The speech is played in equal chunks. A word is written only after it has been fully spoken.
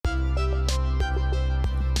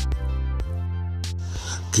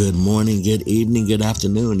Good morning, good evening, good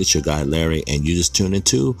afternoon. It's your guy Larry, and you just tuned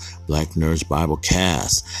into Black Nerds Bible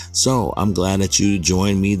Cast. So I'm glad that you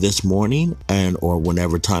joined me this morning, or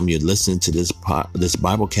whenever time you're listening to this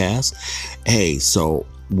Bible Cast. Hey, so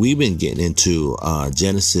we've been getting into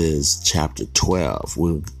Genesis Chapter 12.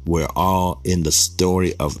 We're all in the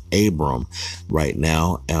story of Abram right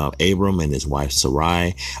now. Abram and his wife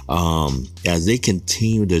Sarai, as they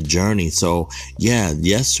continue the journey. So yeah,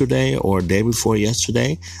 yesterday or day before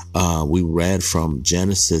yesterday, we read from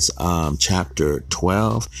Genesis chapter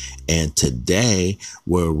 12, and today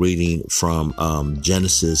we're reading from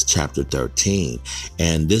Genesis chapter 13.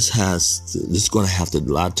 And this is going to have a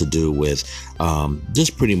lot to do with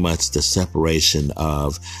just pretty much the separation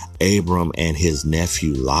of Abram and his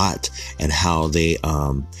nephew Lot, and how they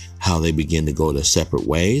begin to go their separate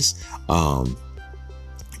ways,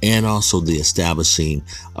 and also the establishing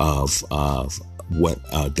of what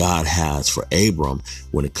God has for Abram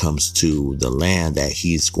when it comes to the land that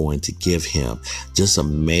he's going to give him. Just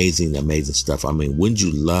amazing stuff. I mean, wouldn't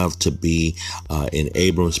you love to be in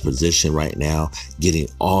Abram's position right now, getting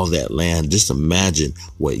all that land? Just imagine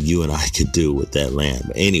what you and I could do with that land.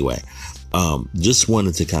 But anyway, just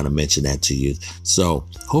wanted to kind of mention that to you. So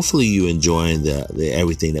hopefully you enjoying the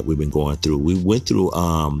everything that we've been going through. We went through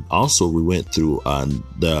the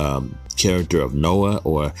character of Noah,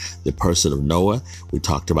 or the person of Noah. We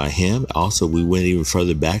talked about him. Also, we went even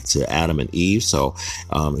further back to Adam and Eve. So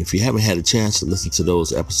if you haven't had a chance to listen to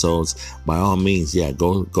those episodes, by all means,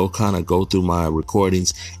 go through my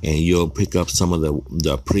recordings, and you'll pick up some of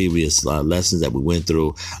the previous lessons that we went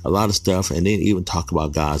through, a lot of stuff, and then even talk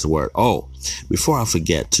about God's word. Oh, before I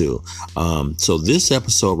forget to, so this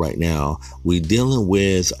episode right now, we're dealing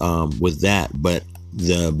with that, but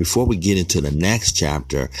before we get into the next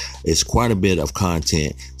chapter, it's quite a bit of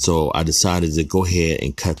content. So I decided to go ahead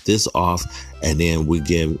and cut this off, and then we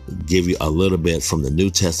give you a little bit from the New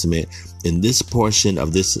Testament. In this portion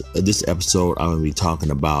of this episode, I'm going to be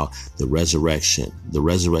talking about the resurrection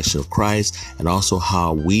of Christ, and also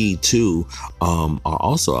how we too are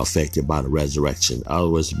also affected by the resurrection. In other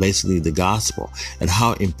words, basically the gospel, and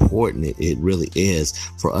how important it really is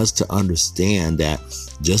for us to understand that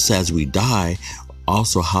just as we die,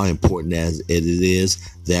 also how important as it is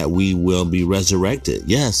that we will be resurrected.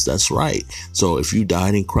 Yes, that's right. So if you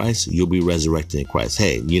died in Christ, you'll be resurrected in Christ.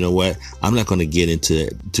 Hey, you know what? I'm not going to get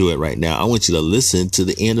into it right now. I want you to listen to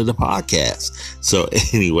the end of the podcast. So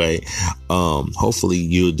anyway, hopefully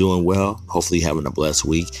you're doing well. Hopefully you're having a blessed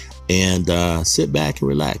week, and sit back and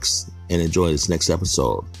relax and enjoy this next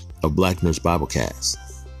episode of Black Nerds Bible Cast.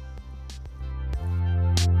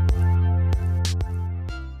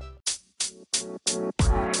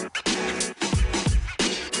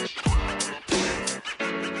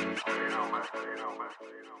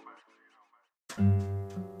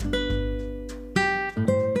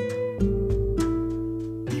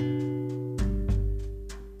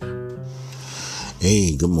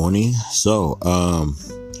 Hey, good morning. So,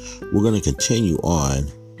 we're going to continue on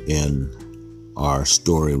in our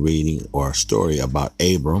story reading, or story about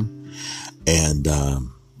Abram, and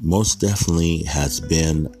most definitely has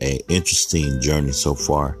been an interesting journey so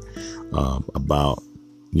far, about,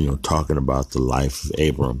 talking about the life of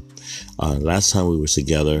Abram. Last time we were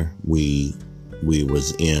together, we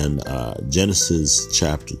was in Genesis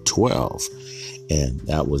chapter 12, and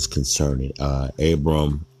that was concerning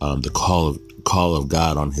Abram, the call of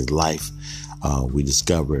God on his life. We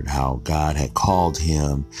discovered how God had called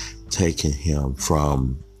him, taken him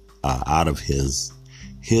from out of his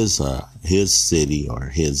city, or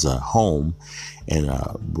his home,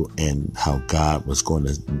 and how God was going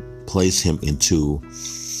to place him into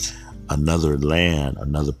another land,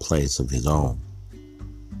 another place of his own.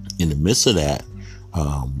 In the midst of that,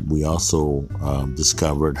 we also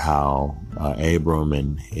discovered how Abram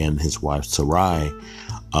and his wife Sarai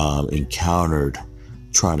encountered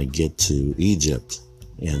trying to get to Egypt.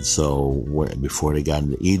 And so before they got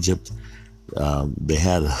into Egypt, they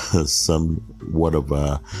had somewhat of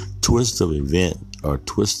a twist of event, or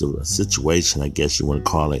twist of a situation, I guess you want to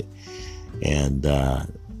call it, and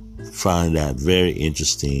find that very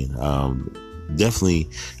interesting. Definitely,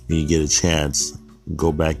 when you get a chance,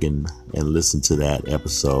 go back and listen to that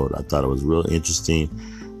episode. I thought it was real interesting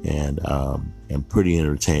and pretty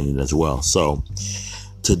entertaining as well. So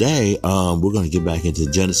today, we're going to get back into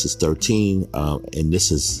Genesis 13, and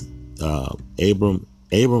this is Abram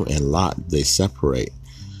and Lot. They separate.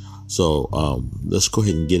 So let's go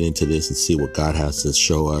ahead and get into this and see what God has to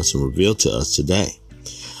show us and reveal to us today.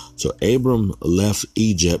 So Abram left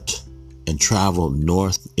Egypt and traveled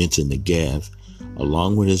north into Negev,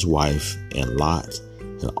 along with his wife and Lot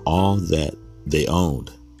and all that they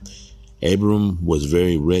owned. Abram was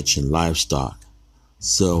very rich in livestock,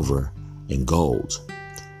 silver, and gold.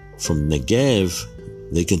 From Negev,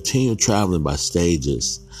 they continued traveling by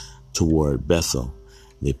stages toward Bethel.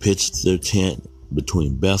 They pitched their tent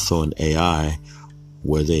between Bethel and Ai,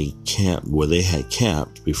 where they had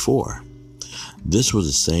camped before. This was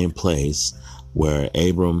the same place where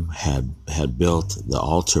Abram had built the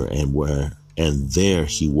altar, and there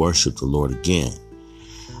he worshiped the Lord again.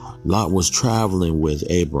 Lot was traveling with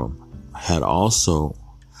Abram, had also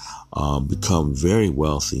become very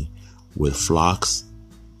wealthy with flocks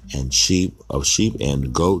and sheep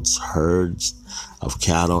and goats, herds of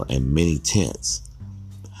cattle, and many tents.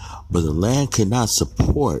 But the land could not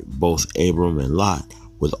support both Abram and Lot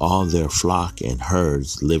with all their flock and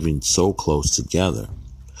herds living so close together.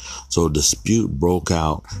 So a dispute broke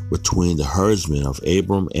out between the herdsmen of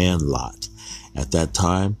Abram and Lot. At that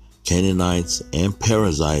time, Canaanites and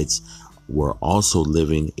Perizzites were also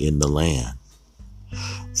living in the land.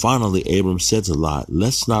 Finally, Abram said to Lot,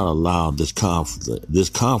 "Let's not allow this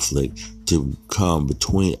conflict to come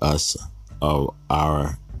between us or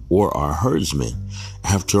our herdsmen.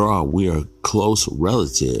 After all, we are close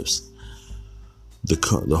relatives.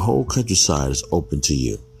 The whole countryside is open to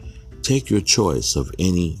you. Take your choice of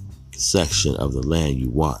any section of the land you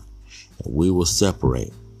want, and we will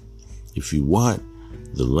separate. If you want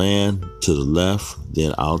the land to the left,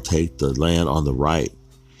 then I'll take the land on the right.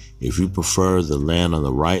 If you prefer the land on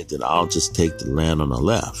the right, then I'll just take the land on the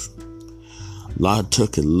left." Lot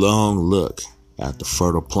took a long look at the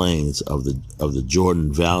fertile plains of the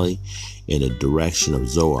Jordan Valley in the direction of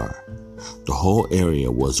Zoar. The whole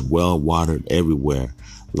area was well watered everywhere,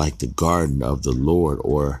 like the garden of the Lord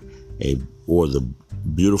or the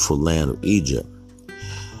beautiful land of Egypt.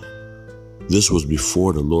 This was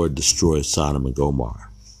before the Lord destroyed Sodom and Gomorrah.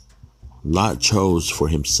 Lot chose for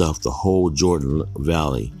himself the whole Jordan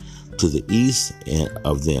Valley to the east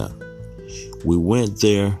of them.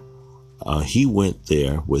 He went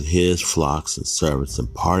there with his flocks and servants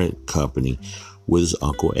and parted company with his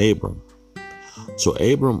uncle Abram. So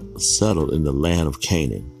Abram settled in the land of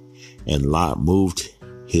Canaan, and Lot moved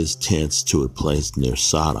his tents to a place near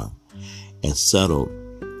Sodom and settled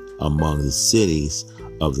among the cities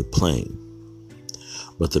of the plain.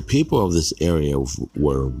 But the people of this area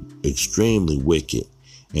were extremely wicked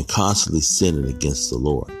and constantly sinning against the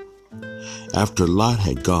Lord. After Lot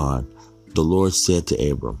had gone, the Lord said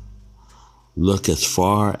to Abram, "Look as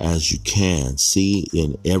far as you can, see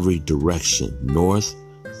in every direction, north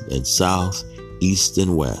and south, east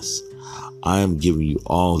and west. I am giving you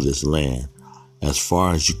all this land, as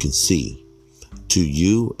far as you can see, to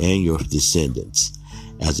you and your descendants,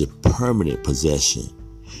 as a permanent possession.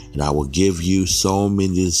 And I will give you so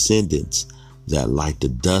many descendants that, like the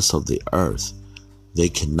dust of the earth, they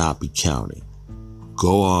cannot be counted.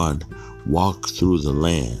 Go on, walk through the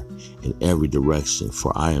land in every direction,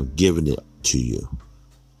 for I am giving it to you."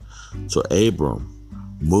 So Abram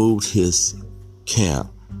moved his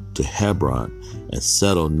camp to Hebron and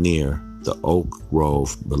settled near the oak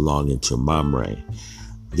grove belonging to Mamre.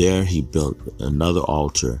 There he built another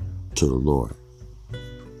altar to the Lord.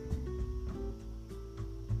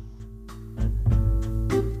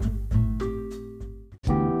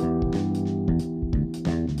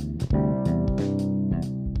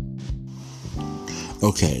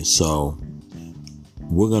 Okay, so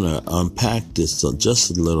we're going to unpack this just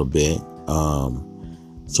a little bit.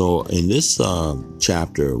 So in this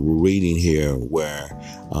chapter, we're reading here where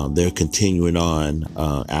they're continuing on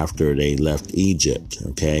after they left Egypt,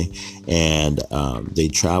 okay? And they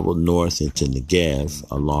traveled north into Negev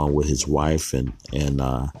along with his wife and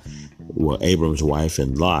Abram's wife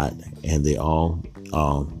and Lot, and they all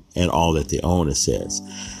that they own, it says.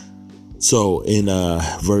 So in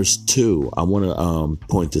verse 2, I want to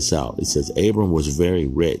point this out. It says, Abram was very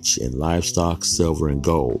rich in livestock, silver, and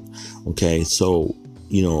gold. Okay, so,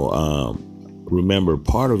 remember,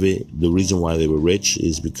 part of it, the reason why they were rich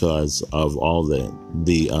is because of all the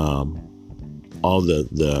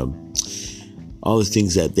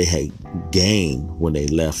things that they had gained when they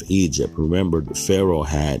left Egypt. Remember, Pharaoh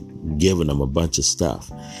had given them a bunch of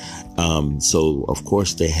stuff. So of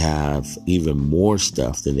course they have even more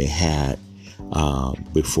stuff than they had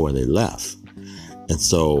before they left. And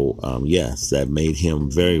so, yes, that made him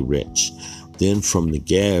very rich. Then from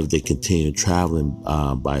Negev, they continued traveling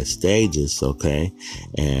by stages, okay?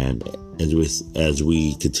 And as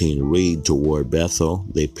we continue to read toward Bethel,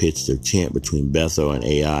 they pitched their tent between Bethel and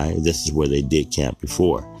Ai. This is where they did camp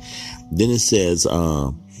before. Then it says,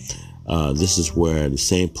 this is where the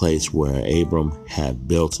same place where Abram had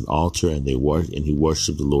built an altar and he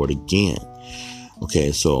worshiped the Lord again.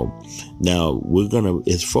 Okay, so now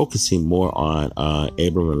it's focusing more on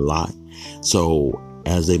Abram and Lot. So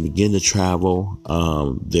as they begin to travel,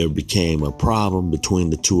 there became a problem between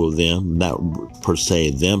the two of them, not per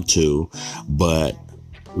se them two, but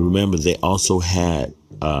remember they also had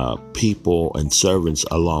people and servants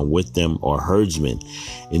along with them, or herdsmen.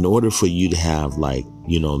 In order for you to have, like,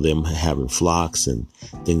 them having flocks and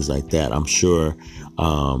things like that, I'm sure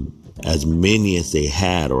as many as they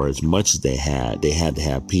had, or as much as they had to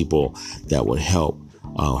have people that would help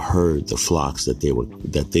herd the flocks that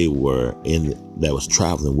they were in, that was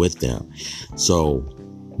traveling with them. So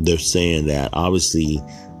they're saying that obviously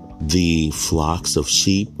the flocks of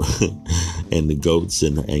sheep and the goats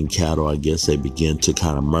and cattle, I guess, they begin to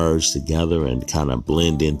kind of merge together and kind of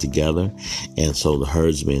blend in together. And so the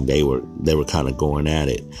herdsmen, they were kind of going at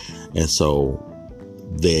it. And so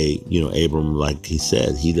Abram, like he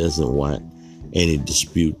said, he doesn't want any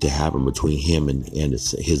dispute to happen between him and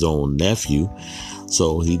his own nephew.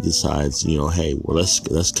 So he decides, hey, well,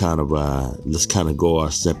 let's kind of go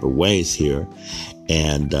our separate ways here.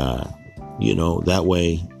 And, that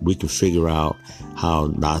way we can figure out how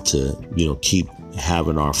not to, keep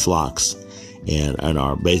having our flocks and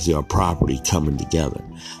our property coming together.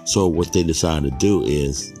 So what they decided to do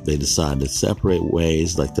is they decided to separate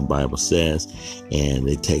ways, like the Bible says, and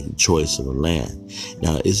they take the choice of the land.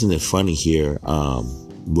 Now, isn't it funny here?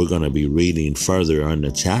 We're going to be reading further on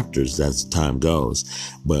the chapters as time goes,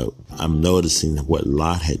 but I'm noticing what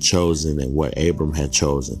Lot had chosen and what Abram had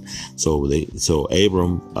chosen. So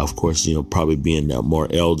Abram, of course, probably being the more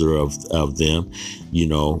elder of them,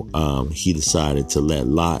 he decided to let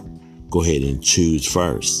Lot go ahead and choose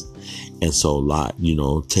first. And so Lot,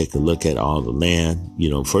 take a look at all the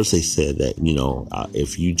land. First they said that,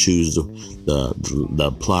 if you choose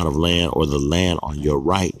the plot of land or the land on your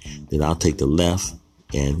right, then I'll take the left.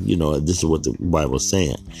 And, this is what the Bible is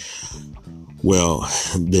saying. Well,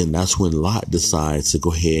 then that's when Lot decides to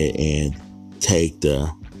go ahead and take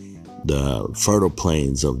the fertile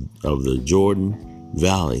plains of the Jordan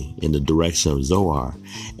Valley in the direction of Zoar.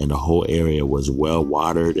 And the whole area was well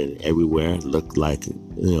watered, and everywhere looked like,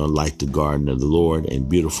 like the garden of the Lord and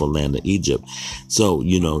beautiful land of Egypt. So,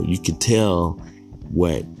 you could tell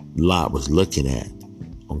what Lot was looking at.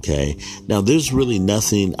 Okay. Now, there's really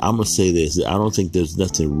nothing, I'm going to say this, I don't think there's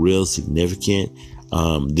nothing real significant.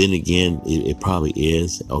 Then again, it probably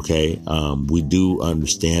is. Okay. We do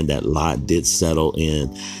understand that Lot did settle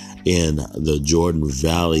in the Jordan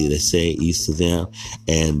Valley, they say, east of them.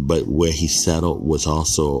 But where he settled was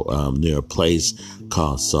also near a place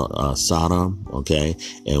called Sodom. Okay.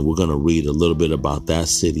 And we're going to read a little bit about that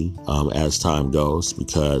city as time goes,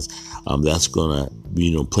 because that's going to,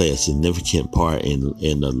 play a significant part in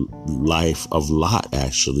the life of Lot,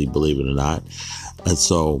 actually, believe it or not. And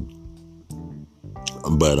so,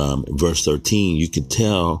 but verse 13, you can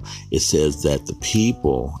tell it says that the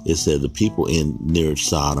people in near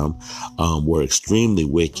Sodom were extremely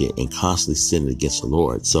wicked and constantly sinning against the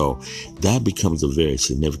Lord. So that becomes a very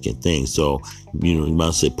significant thing. So, you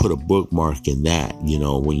might say put a bookmark in that,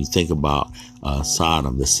 when you think about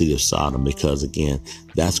Sodom, the city of Sodom, because again,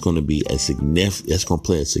 that's going to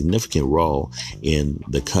play a significant role in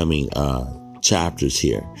the coming chapters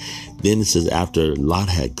here. Then it says, after Lot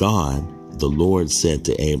had gone, the Lord said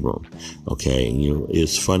to Abram, okay,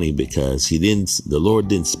 it's funny because the Lord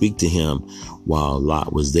didn't speak to him while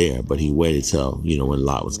Lot was there, but he waited till, when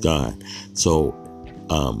Lot was gone. So,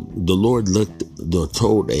 the Lord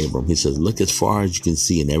told Abram, he says, look as far as you can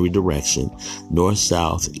see in every direction, north,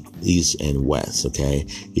 south, east, and west. Okay.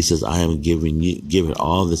 He says, I am giving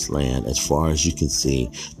all this land as far as you can see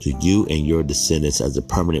to you and your descendants as a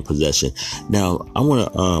permanent possession. Now,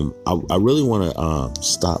 I really want to,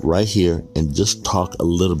 stop right here and just talk a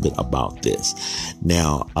little bit about this.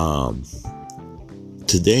 Now,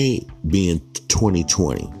 today being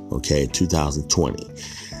 2020, okay, 2020,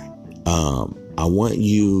 I want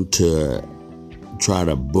you to try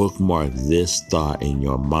to bookmark this thought in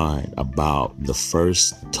your mind about the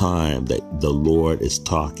first time that the Lord is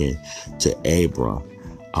talking to Abram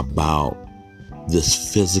about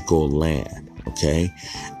this physical land. Okay.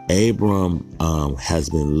 Abram has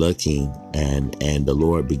been looking, and the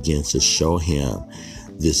Lord begins to show him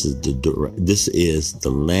this is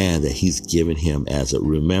the land that he's given him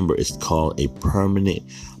remember, it's called a permanent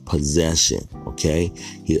possession. Okay.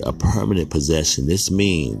 A permanent possession. This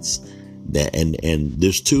means that, and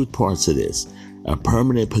there's two parts to this, a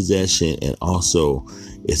permanent possession, and also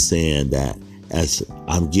it's saying that as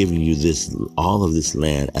I'm giving you all of this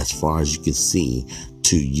land as far as you can see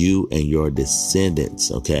to you and your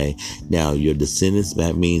descendants. Okay. Now your descendants,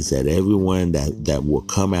 that means that everyone that will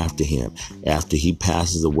come after him, after he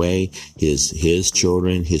passes away, his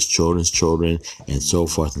children, his children's children, and so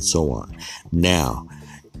forth and so on. Now,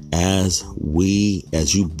 as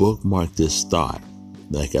you bookmark this thought,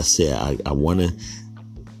 like I said, I want to,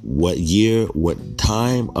 what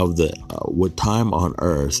time on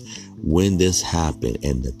earth when this happened,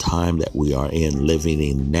 and the time that we are living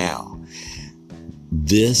in now,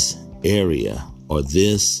 this area, or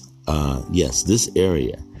this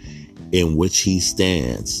area in which he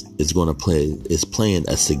stands is playing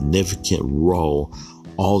a significant role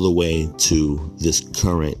all the way to this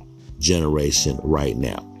current generation right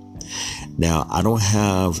now. Now, I don't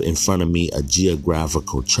have in front of me a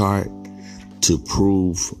geographical chart to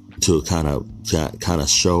kind of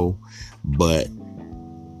show, but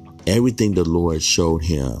everything the Lord showed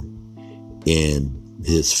him in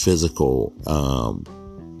his physical,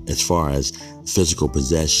 as far as physical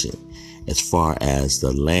possession, as far as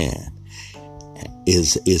the land,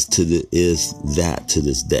 is that to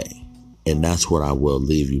this day. And that's what I will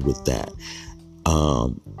leave you with that.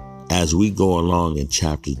 As we go along in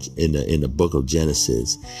the book of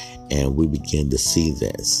Genesis, and we begin to see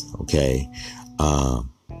this, okay,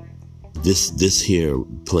 this here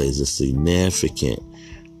plays a significant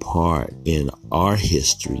part in our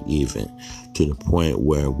history, even to the point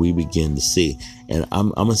where we begin to see. And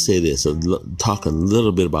I'm gonna say this, talk a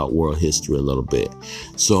little bit about world history a little bit.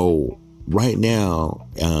 So right now,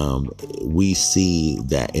 we see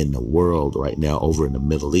that in the world right now, over in the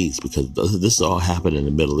Middle East, because this all happened in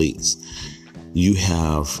the Middle East. You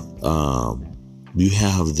have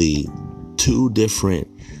the two different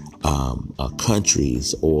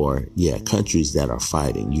countries that are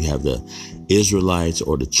fighting. You have the Israelites,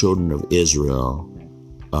 or the children of Israel,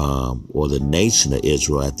 or the nation of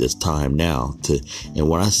Israel at this time now. And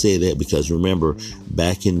when I say that, because remember,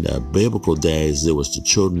 back in the biblical days, there was the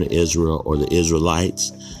children of Israel, or the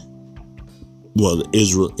Israelites. Well, the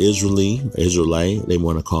Israelite, they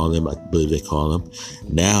want to call them, I believe they call them.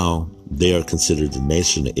 Now they are considered the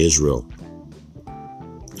nation of Israel.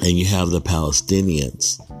 And you have the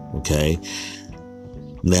Palestinians. Okay.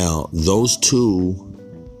 Now, those two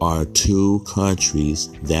are two countries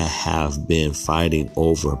that have been fighting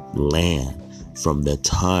over land from the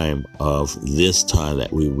time of this time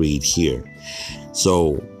that we read here.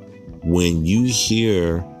 So when you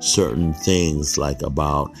hear certain things like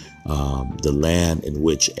about the land in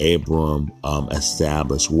which Abram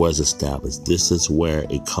was established, this is where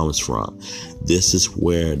it comes from. This is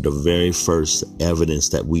where the very first evidence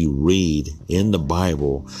that we read in the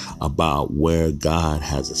Bible about where God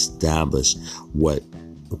has established what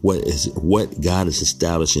God is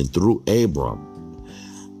establishing through Abram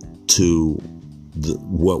to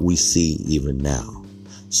what we see even now.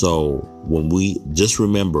 So when we just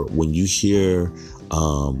remember, when you hear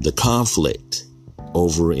the conflict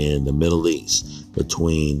over in the Middle East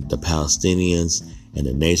between the Palestinians and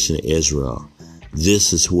the nation of Israel,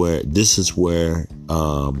 this is where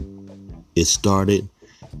it started.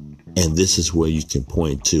 And this is where you can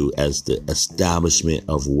point to as the establishment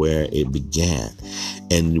of where it began.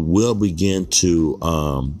 And we'll begin to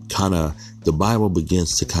the Bible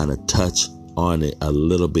begins to kind of touch on it a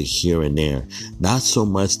little bit here and there. Not so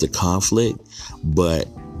much the conflict, but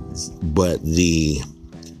the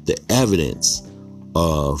evidence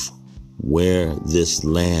of where this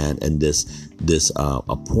land and this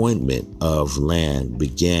appointment of land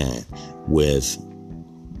began with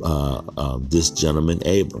this gentleman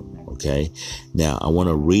Abram. Okay. Now I want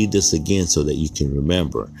to read this again so that you can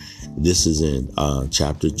remember. This is in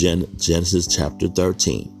Genesis chapter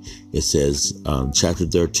 13. It says, chapter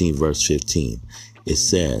 13, verse 15. It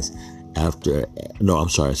says,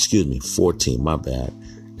 14, my bad.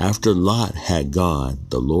 After Lot had gone,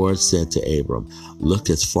 the Lord said to Abram, look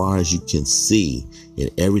as far as you can see in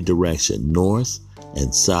every direction, north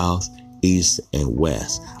and south, east and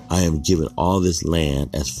west. I am giving all this land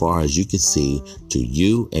as far as you can see to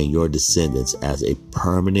you and your descendants as a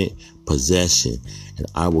permanent possession. And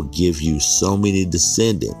I will give you so many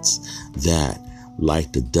descendants that,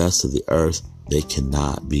 like the dust of the earth, they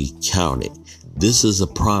cannot be counted. This is a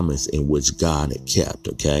promise in which God had kept.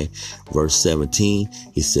 Okay. Verse 17,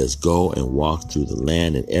 he says, go and walk through the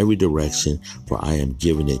land in every direction, for I am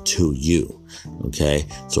giving it to you. Okay.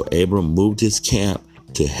 So Abram moved his camp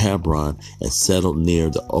to Hebron and settled near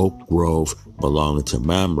the oak grove belonging to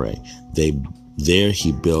Mamre. There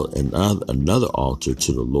he built another altar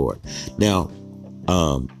to the Lord. Now,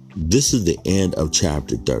 this is the end of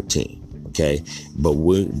chapter 13. Okay. But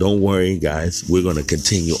don't worry, guys. We're going to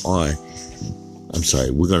continue on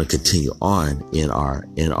we're going to continue on in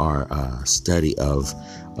our study of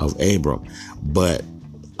Abram. But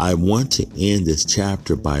I want to end this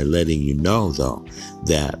chapter by letting you know, though,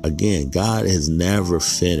 that again, God has never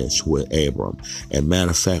finished with Abram. And matter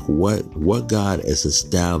of fact, what God has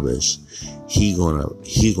established, He gonna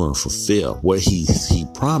fulfill. What he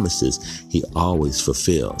promises, He always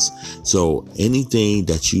fulfills. So anything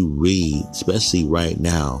that you read, especially right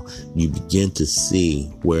now, you begin to see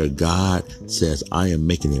where God says, I am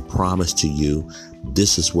making a promise to you.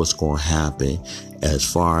 This is what's going to happen. As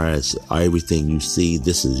far as everything you see,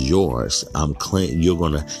 this is yours. I'm claiming you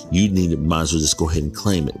might as well just go ahead and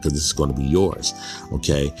claim it, because this is going to be yours.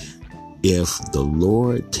 Okay. If the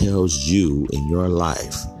Lord tells you in your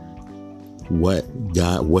life what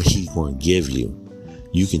He's going to give you,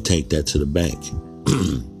 you can take that to the bank.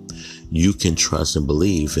 You can trust and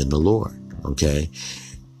believe in the Lord. Okay.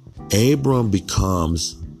 Abram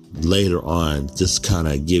becomes later on, just kind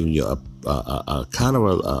of giving you a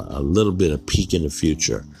little bit of peek in the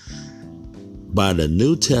future. By the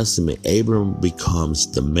New Testament, Abram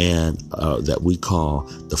becomes the man that we call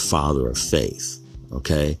the father of faith.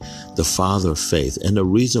 Okay, the father of faith, and the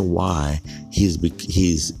reason why he's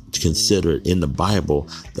considered in the Bible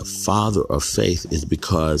the father of faith is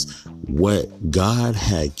because what God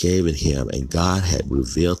had given him and God had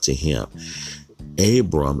revealed to him.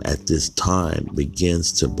 Abram at this time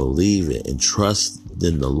begins to believe it and trust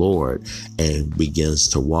in the Lord and begins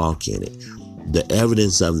to walk in it. The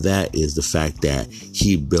evidence of that is the fact that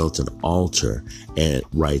he built an altar, and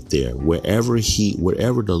right there, wherever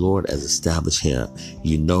the Lord has established him,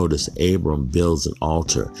 you notice Abram builds an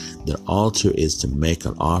altar. The altar is to make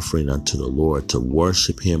an offering unto the Lord, to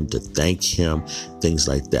worship Him, to thank Him, things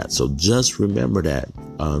like that. So just remember that,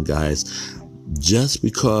 guys, just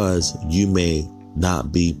because you may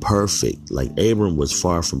not be perfect, like Abram was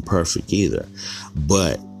far from perfect either,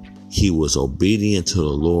 but he was obedient to the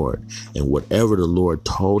Lord, and whatever the Lord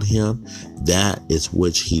told him, that is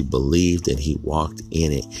which he believed, and he walked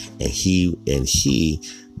in it, and he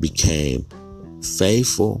became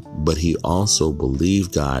faithful, but he also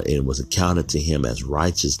believed God, and it was accounted to him as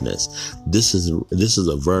righteousness. This is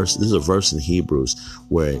a verse in Hebrews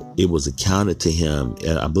where it was accounted to him,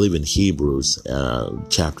 I believe in Hebrews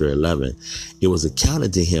chapter 11, it was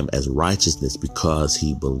accounted to him as righteousness because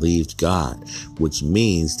he believed God, which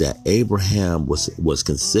means that Abraham was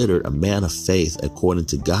considered a man of faith according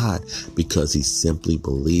to God because he simply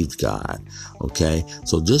believed God. Okay,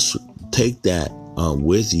 so just take that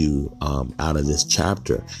with you out of this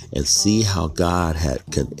chapter and see how God had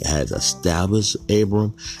established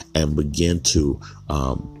Abram and begin to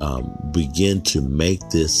make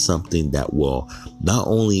this something that will not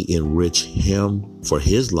only enrich him for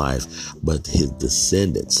his life, but his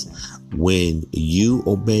descendants. When you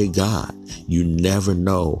obey God, you never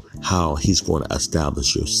know how He's going to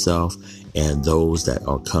establish yourself and those that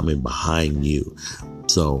are coming behind you.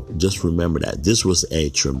 So just remember that this was a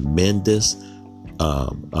tremendous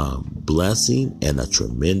blessing and a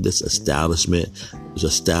tremendous establishing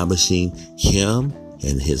him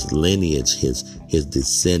and his lineage, his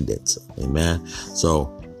descendants. Amen.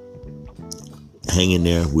 So hang in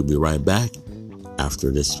there. We'll be right back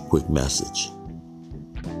after this quick message.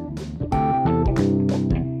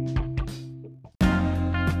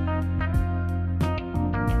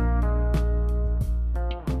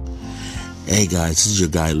 Hey guys, this is your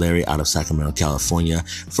guy Larry out of Sacramento, California.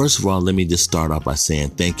 First of all, let me just start off by saying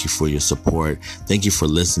thank you for your support. Thank you for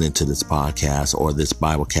listening to this podcast or this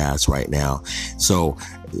Biblecast right now. So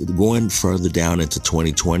going further down into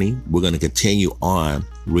 2020, we're going to continue on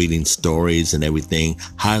reading stories and everything,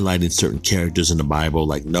 highlighting certain characters in the Bible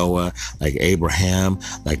like Noah, like Abraham,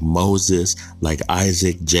 like Moses, like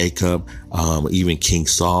Isaac, Jacob, even King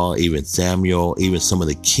Saul, even Samuel, even some of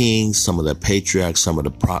the kings, some of the patriarchs, some of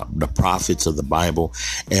the prophets of the Bible.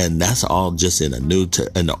 And that's all just in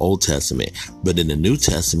the Old Testament. But in the New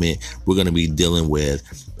Testament, we're going to be dealing with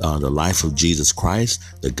the life of Jesus Christ,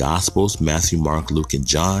 the Gospels, Matthew, Mark, Luke, and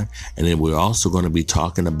John. And then we're also going to be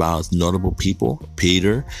talking about notable people,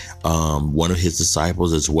 Peter, one of his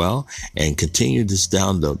disciples as well, and continue this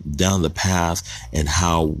down the path and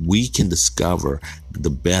how we can discover the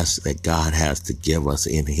best that God has to give us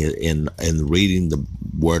in reading the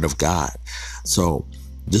Word of God. So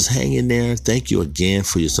just hang in there. Thank you again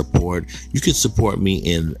for your support. You can support me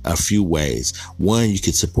in a few ways. One, you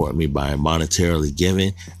can support me by monetarily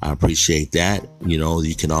giving. I appreciate that.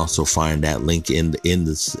 You can also find that link in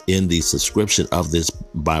the subscription of this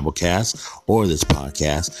Biblecast or this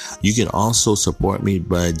podcast. You can also support me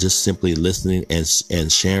by just simply listening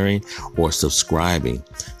and sharing or subscribing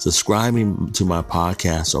to my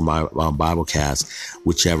podcast or my Biblecast,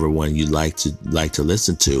 whichever one you like to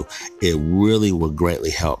listen to. It really will greatly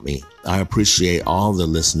help me. I appreciate all the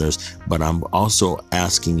listeners, but I'm also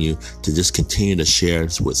asking you to just continue to share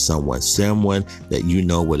this with someone that you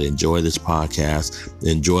know would enjoy this podcast,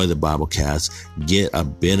 enjoy the Biblecast, get a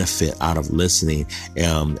benefit out of listening,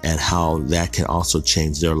 and how that can also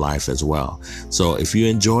change their life as well. So if you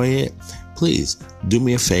enjoy it, please do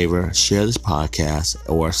me a favor, share this podcast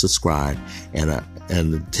or subscribe. And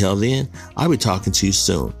until then, I'll be talking to you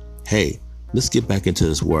soon. Hey, let's get back into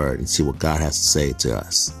this word and see what God has to say to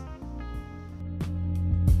us.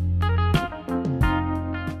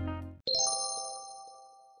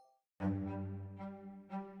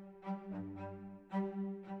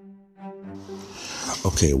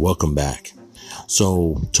 Okay, welcome back.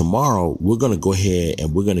 So tomorrow we're going to go ahead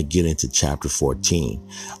and we're going to get into chapter 14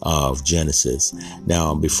 of Genesis.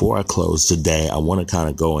 Now, before I close today, I want to kind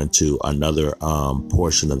of go into another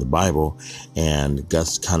portion of the Bible and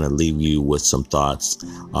just kind of leave you with some thoughts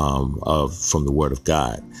from the Word of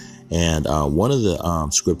God. And one of the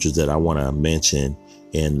scriptures that I want to mention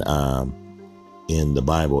in the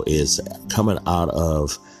Bible is coming out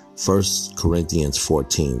of 1 Corinthians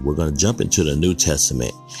 14. We're going to jump into the New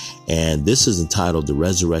Testament, and this is entitled The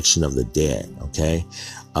Resurrection of the Dead. Okay.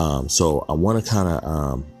 So I want to kind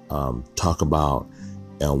of talk about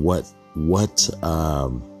what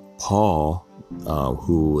Paul,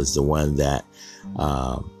 who was the one that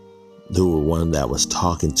was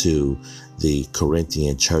talking to the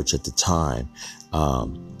Corinthian church at the time.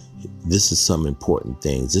 This is some important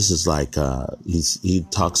things. This is like he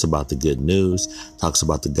talks about the good news, talks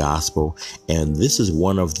about the gospel, and this is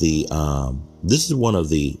one of the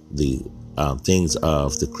things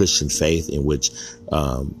of the Christian faith in which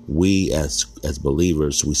we as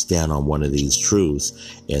believers, we stand on one of these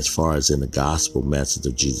truths as far as in the gospel message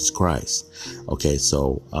of Jesus Christ. Okay,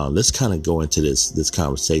 so let's kind of go into this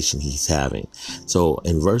conversation he's having. So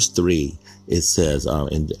in verse 3, it says,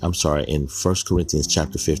 in 1 Corinthians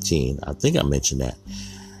chapter 15, I think I mentioned that.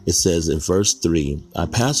 It says in verse 3, I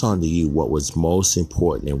pass on to you what was most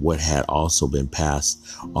important and what had also been passed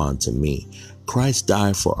on to me. Christ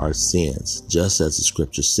died for our sins, just as the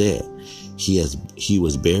scripture said. He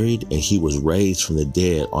was buried and he was raised from the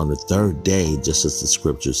dead on the third day, just as the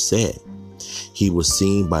scripture said. He was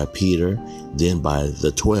seen by Peter, then by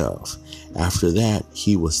the 12. After that,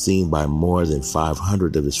 he was seen by more than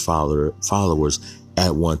 500 of his followers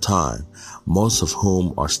at one time, most of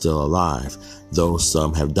whom are still alive, though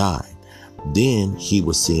some have died. Then he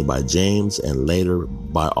was seen by James and later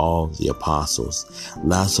by all the apostles.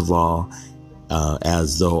 Last of all,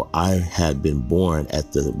 as though I had been born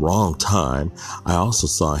at the wrong time, I also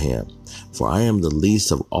saw him. For I am the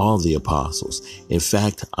least of all the apostles. In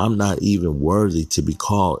fact, I'm not even worthy to be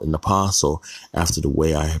called an apostle after the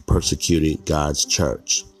way I have persecuted God's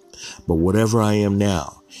church. But whatever I am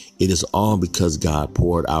now, it is all because God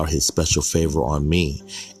poured out his special favor on me,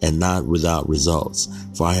 and not without results.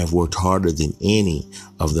 For I have worked harder than any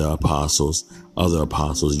of the other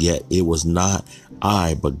apostles, yet it was not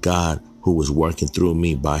I, but God who was working through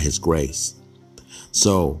me by his grace.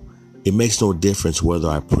 So it makes no difference whether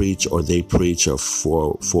I preach or they preach, or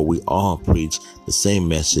for we all preach the same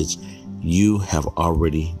message you have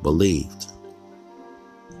already believed.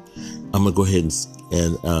 I'm going to go ahead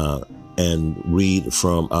and read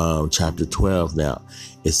from chapter 12 now.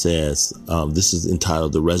 It says, this is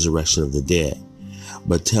entitled The Resurrection of the Dead.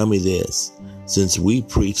 But tell me this, since we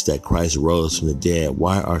preach that Christ rose from the dead,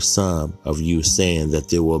 why are some of you saying that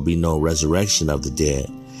there will be no resurrection of the dead?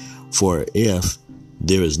 For if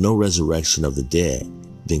there is no resurrection of the dead,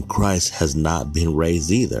 then Christ has not been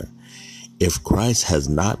raised either. If Christ has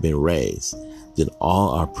not been raised, then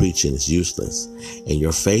all our preaching is useless, and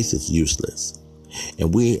your faith is useless.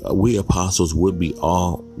 And we apostles would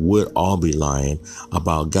all be lying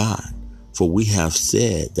about God, for we have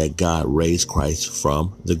said that God raised Christ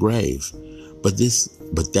from the grave. But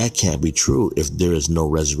that can't be true if there is no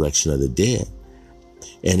resurrection of the dead.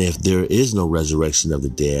 And if there is no resurrection of the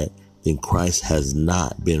dead, then Christ has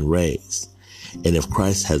not been raised. And if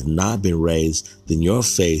Christ has not been raised, then your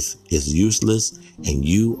faith is useless and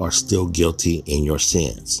you are still guilty in your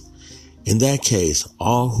sins. In that case,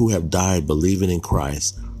 all who have died believing in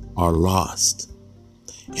Christ are lost.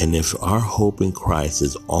 And if our hope in Christ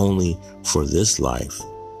is only for this life,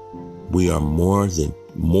 we are more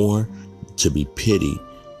to be pitied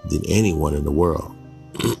than anyone in the world.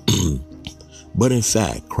 But in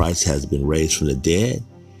fact, Christ has been raised from the dead.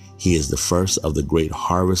 He is the first of the great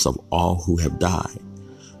harvest of all who have died.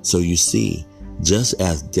 So you see, just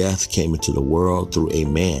as death came into the world through a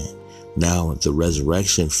man, now the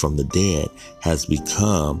resurrection from the dead has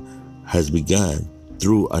begun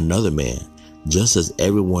through another man. Just as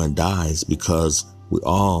everyone dies because we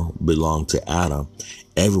all belong to Adam,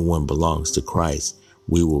 everyone belongs to Christ.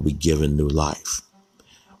 We will be given new life.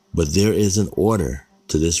 But there is an order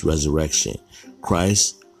to this resurrection.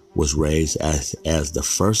 Christ was raised as the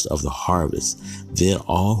first of the harvest. Then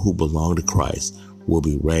all who belong to Christ will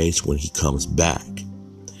be raised when he comes back.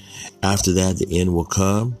 After that, the end will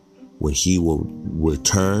come when he will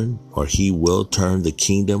return, or he will turn the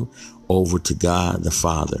kingdom over to God the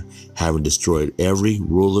Father, having destroyed every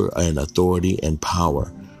ruler and authority and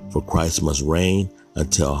power. For Christ must reign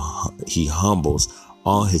until he humbles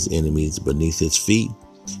all his enemies beneath his feet.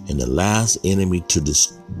 And the last enemy to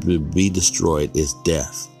be destroyed is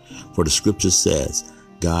death. For the scripture says,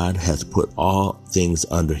 God has put all things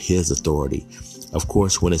under his authority. Of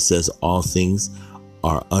course, when it says all things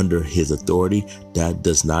are under his authority, that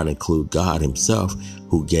does not include God himself,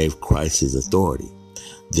 who gave Christ his authority.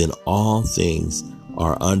 Then all things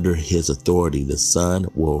are under his authority. The Son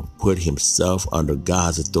will put himself under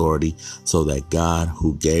God's authority, so that God,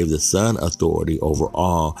 who gave the Son authority over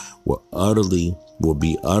all, will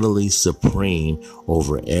be utterly supreme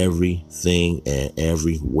over everything and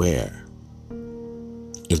everywhere.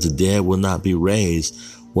 If the dead will not be raised,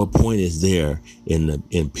 what point is there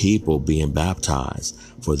in people being baptized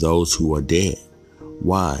for those who are dead?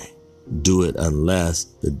 Why do it unless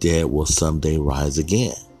the dead will someday rise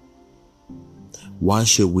again? Why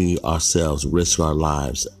should we ourselves risk our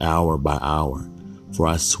lives hour by hour? For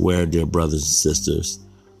I swear, dear brothers and sisters,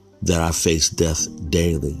 that I face death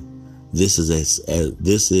daily. This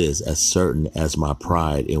is as certain as my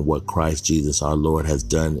pride in what Christ Jesus our Lord has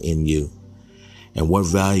done in you. And what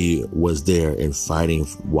value was there in fighting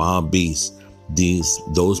wild beasts,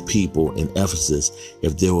 those people in Ephesus,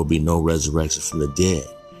 if there will be no resurrection from the dead?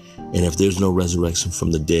 And if there's no resurrection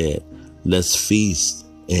from the dead, let's feast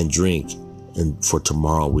and drink, and for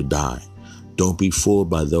tomorrow we die. Don't be fooled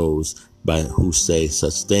by those who say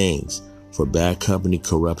such things, for bad company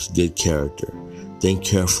corrupts good character. Think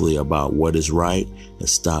carefully about what is right and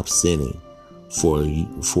stop sinning.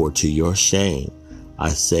 For to your shame, I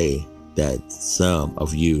say that some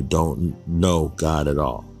of you don't know God at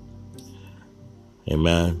all.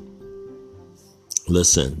 Amen.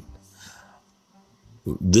 Listen,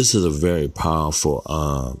 this is a very powerful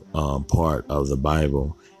part of the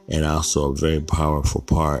Bible, and also a very powerful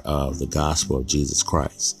part of the gospel of Jesus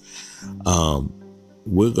Christ.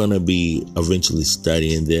 We're going to be eventually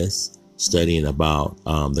studying about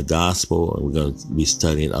the gospel, and we're going to be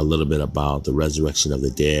studying a little bit about the resurrection of the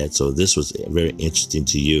dead. So this was very interesting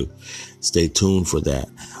to you. Stay tuned for that.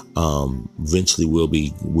 Eventually we'll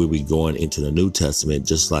be going into the New Testament,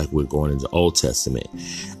 just like we're going into the Old Testament.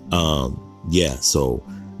 So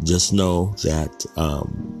just know that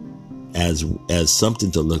as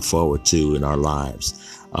something to look forward to in our lives.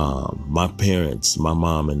 My parents, my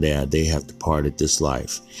mom and dad, they have departed this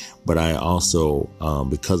life. But I also,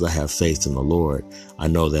 because I have faith in the Lord, I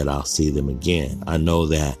know that I'll see them again. I know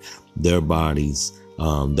that their bodies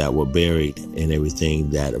that were buried and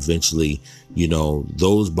everything, that eventually,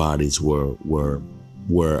 those bodies were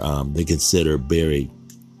they consider buried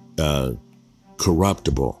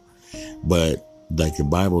corruptible. But like the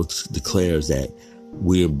Bible declares that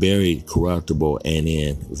we are buried corruptible and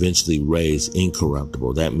then eventually raised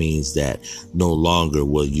incorruptible. That means that no longer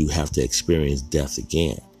will you have to experience death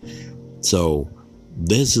again. So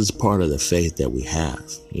this is part of the faith that we have,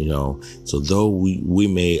 So though we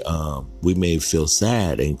may feel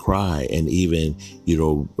sad and cry and even,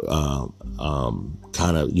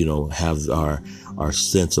 have our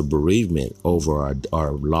sense of bereavement over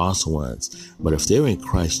our lost ones. But if they're in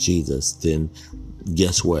Christ Jesus, then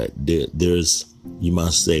guess what? You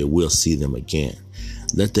must say, we'll see them again.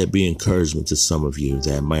 Let that be encouragement to some of you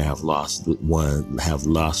that may have lost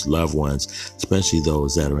loved ones, especially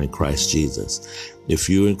those that are in Christ Jesus. If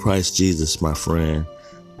you're in Christ Jesus, my friend,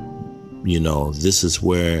 this is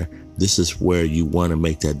where you want to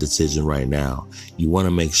make that decision right now. You want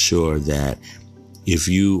to make sure that if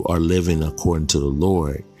you are living according to the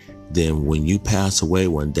Lord, then when you pass away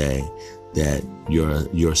one day, that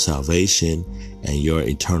your salvation and your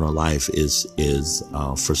eternal life is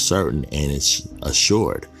for certain and it's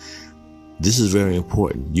assured. This is very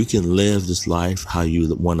important. You can live this life how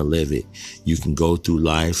you want to live it. You can go through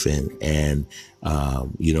life and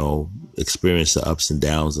experience the ups and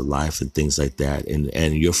downs of life and things like that.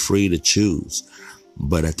 And you're free to choose.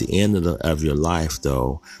 But at the end of your life,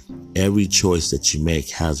 though, every choice that you make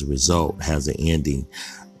has a result, has an ending.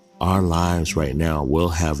 Our lives right now will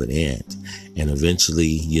have an end. And eventually,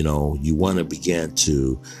 you want to begin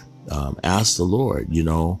to ask the Lord,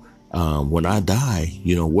 when I die,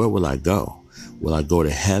 where will I go? Will I go to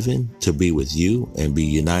heaven to be with you and be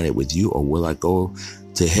united with you? Or will I go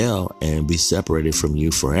to hell and be separated from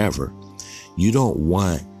you forever? You don't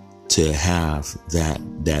want to have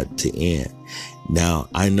that to end. Now,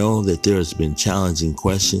 I know that there's been challenging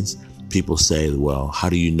questions. People say, well, how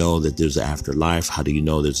do you know that there's an afterlife? How do you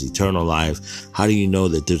know there's eternal life? How do you know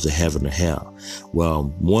that there's a heaven or hell?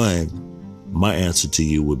 Well, my answer to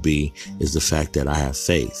you would be, is the fact that I have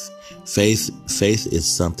faith. Faith is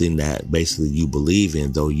something that basically you believe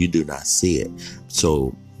in, though you do not see it.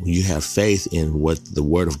 So you have faith in what the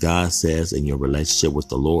Word of God says in your relationship with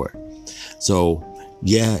the Lord. So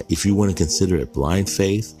yeah, if you want to consider it blind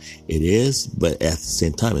faith, it is, but at the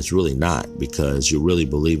same time, it's really not, because you're really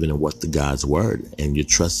believing in what the God's Word, and you're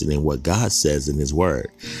trusting in what God says in His Word.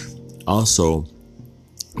 Also,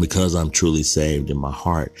 because I'm truly saved in my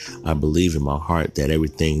heart, I believe in my heart that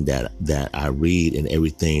everything that I read and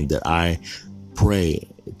everything that I pray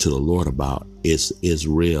to the Lord about is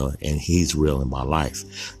real, and He's real in my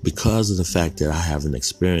life. Because of the fact that I have an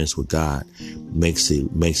experience with God makes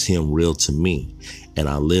Him real to me, and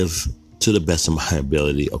I live to the best of my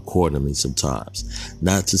ability accordingly sometimes.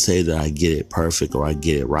 Not to say that I get it perfect or I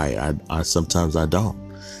get it right. I sometimes I don't.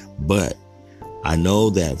 But I know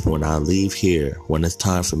that when I leave here, when it's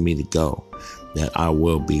time for me to go, that I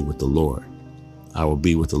will be with the Lord. I will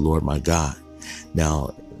be with the Lord my God.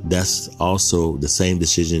 Now, that's also the same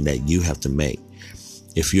decision that you have to make.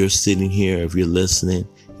 If you're sitting here, if you listen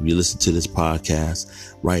to this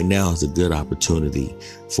podcast, right now is a good opportunity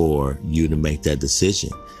for you to make that decision.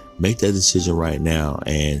 Make that decision right now,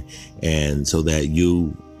 and so that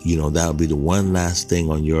that'll be the one last thing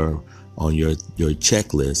on your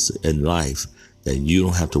checklist in life that you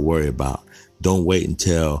don't have to worry about. Don't wait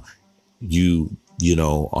until you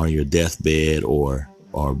on your deathbed or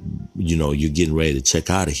you're getting ready to check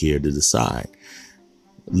out of here to decide.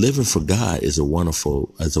 Living for God is a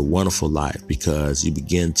wonderful life, because you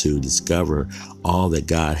begin to discover all that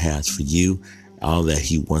God has for you, all that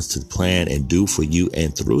He wants to plan and do for you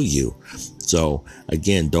and through you. So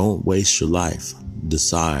again, don't waste your life.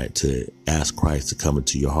 Decide to ask Christ to come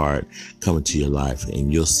into your heart, come into your life,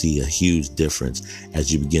 and you'll see a huge difference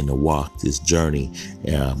as you begin to walk this journey,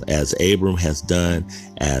 as Abram has done,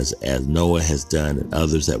 as Noah has done, and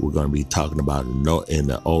others that we're going to be talking about in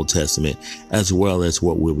the Old Testament, as well as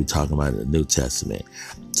what we'll be talking about in the New Testament.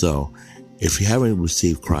 So if you haven't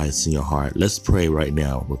received Christ in your heart, let's pray right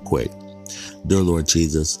now real quick. Dear Lord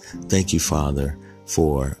Jesus, thank you, Father,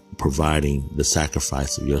 for providing the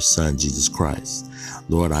sacrifice of your Son, Jesus Christ.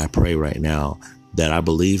 Lord, I pray right now that I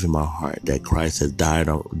believe in my heart that Christ has died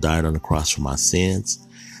on the cross for my sins,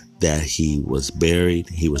 that He was buried,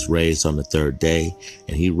 He was raised on the third day,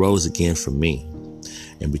 and He rose again for me.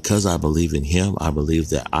 And because I believe in Him, I believe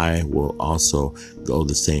that I will also go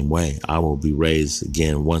the same way. I will be raised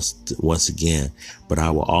again once again, but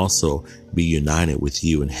I will also be united with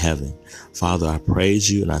you in heaven. Father, I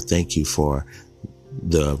praise you and I thank you for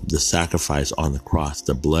the sacrifice on the cross,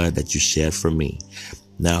 the blood that you shed for me.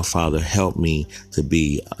 Now, Father, help me to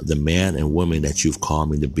be the man and woman that you've called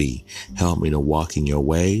me to be. Help me to walk in your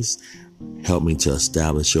ways. Help me to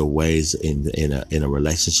establish your ways in a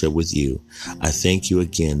relationship with you. I thank you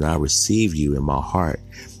again that I receive you in my heart.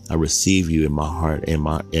 I receive you in my heart, in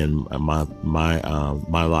my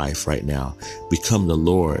life right now. Become the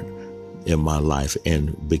Lord in my life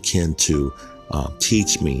and begin to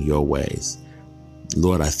teach me your ways.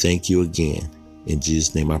 Lord, I thank you again. In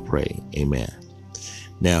Jesus' name I pray. Amen.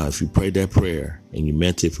 Now, if you prayed that prayer and you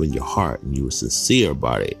meant it from your heart and you were sincere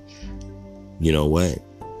about it, you know what?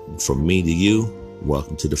 From me to you,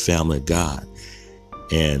 welcome to the family of God.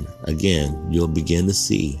 And again, you'll begin to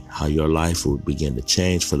see how your life will begin to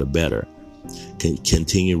change for the better.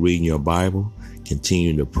 Continue reading your Bible.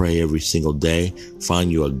 Continue to pray every single day. Find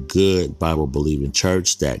you a good Bible-believing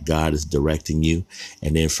church that God is directing you.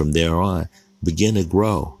 And then from there on, begin to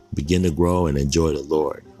grow and enjoy the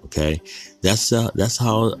Lord. Okay. That's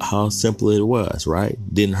how simple it was, right?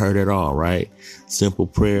 Didn't hurt at all, right? Simple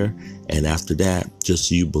prayer. And after that,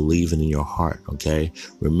 just you believing in your heart. Okay.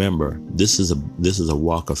 Remember, this is a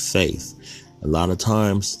walk of faith. A lot of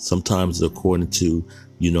times, sometimes according to,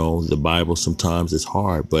 the Bible, sometimes it's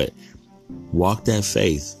hard, but walk that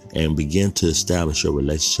faith and begin to establish your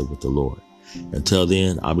relationship with the Lord. Until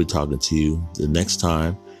then, I'll be talking to you the next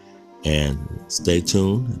time, and stay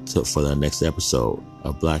tuned for the next episode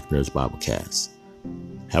of Black Nerds Biblecast.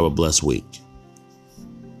 Have a blessed week.